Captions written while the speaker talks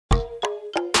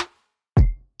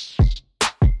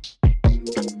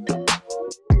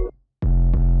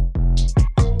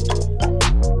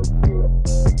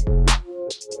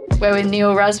We're with Neil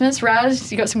Erasmus.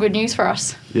 Raz, you got some good news for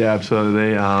us. Yeah,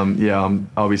 absolutely.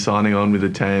 I'll be signing on with the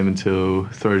team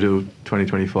through to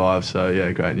 2025. So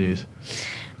yeah, great news.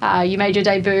 You made your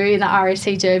debut in the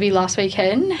RAC Derby last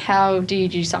weekend. How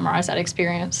did you summarise that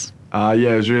experience?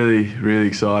 It was really, really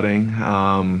exciting.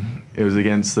 It was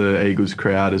against the Eagles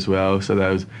crowd as well, so that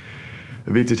was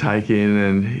a bit to take in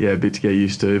and a bit to get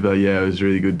used to. But yeah, it was a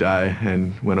really good day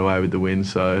and went away with the win,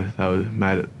 so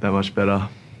made it that much better.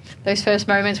 Those first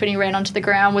moments when you ran onto the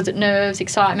ground, was it nerves,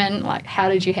 excitement? Like, how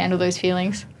did you handle those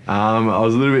feelings? I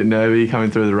was a little bit nervy coming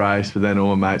through the race, but then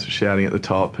all my mates were shouting at the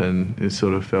top and it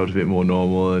sort of felt a bit more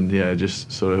normal and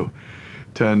just sort of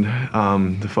turned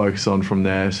the focus on from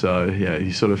there. So yeah,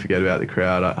 you sort of forget about the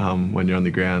crowd when you're on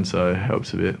the ground, so it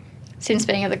helps a bit. Since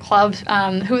being at the club,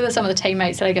 who are some of the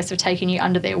teammates that I guess have taken you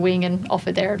under their wing and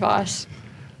offered their advice?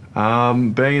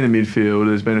 Being in the midfield,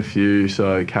 there's been a few.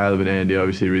 So Caleb and Andy,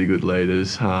 obviously really good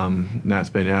leaders. Nat's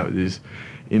been out with his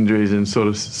injuries and sort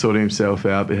of sorting himself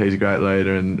out, but he's a great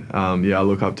leader. And I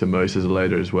look up to Moose as a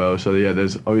leader as well. So yeah,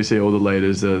 there's obviously all the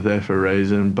leaders that are there for a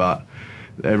reason, but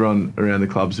everyone around the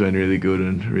club's been really good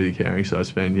and really caring. So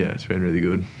it's been really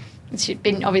good. It's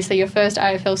been obviously your first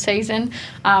AFL season.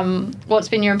 What's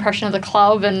been your impression of the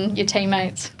club and your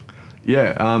teammates?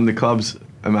 Yeah, the club's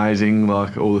amazing,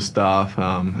 like all the staff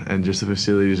and just the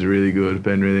facilities are really good.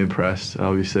 Been really impressed,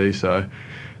 obviously, so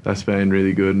that's been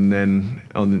really good. And then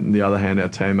on the other hand, our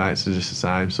teammates are just the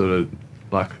same, sort of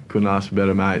like couldn't ask for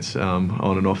better mates on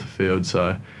and off the field.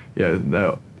 So yeah,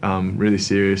 they're really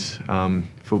serious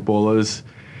footballers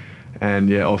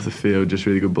and off the field just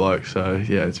really good blokes. So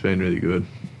yeah, it's been really good.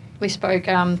 We spoke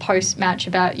post-match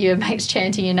about your mates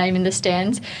chanting your name in the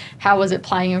stands. How was it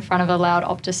playing in front of a loud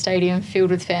Optus Stadium filled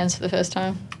with fans for the first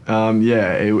time? Again,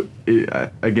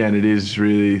 it is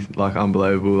really like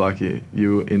unbelievable. Like you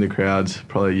were in the crowds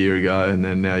probably a year ago, and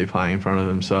then now you're playing in front of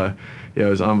them. So yeah, it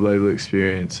was an unbelievable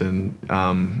experience. And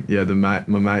my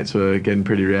mates were getting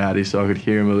pretty rowdy, so I could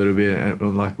hear them a little bit, and,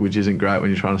 which isn't great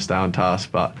when you're trying to stay on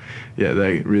task. But yeah,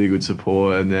 they really good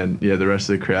support. And then the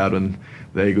rest of the crowd when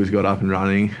the Eagles got up and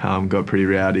running, got pretty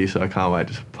rowdy. So I can't wait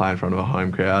to play in front of a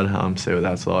home crowd, see what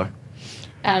that's like.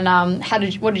 And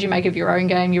what did you make of your own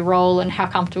game, your role, and how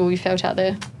comfortable you felt out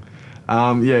there?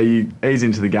 You ease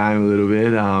into the game a little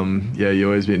bit. You're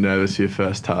always a bit nervous for your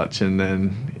first touch, and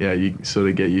then you sort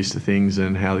of get used to things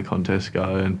and how the contests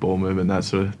go and ball movement, that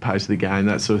sort of pace of the game,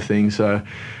 that sort of thing. So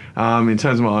in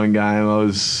terms of my own game, I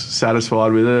was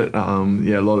satisfied with it.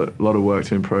 A lot of work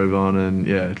to improve on,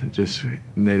 and just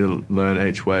need to learn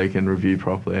each week and review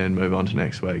properly and move on to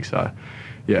next week. So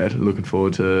looking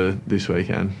forward to this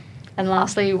weekend. And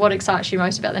lastly, what excites you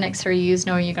most about the next 3 years,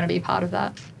 knowing you're going to be part of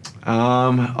that?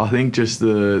 I think just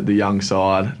the young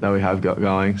side that we have got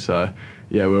going. So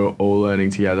we're all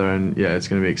learning together, and it's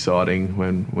going to be exciting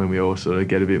when we all sort of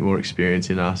get a bit more experience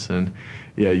in us. And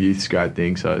youth's a great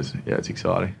thing. So it's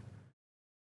exciting.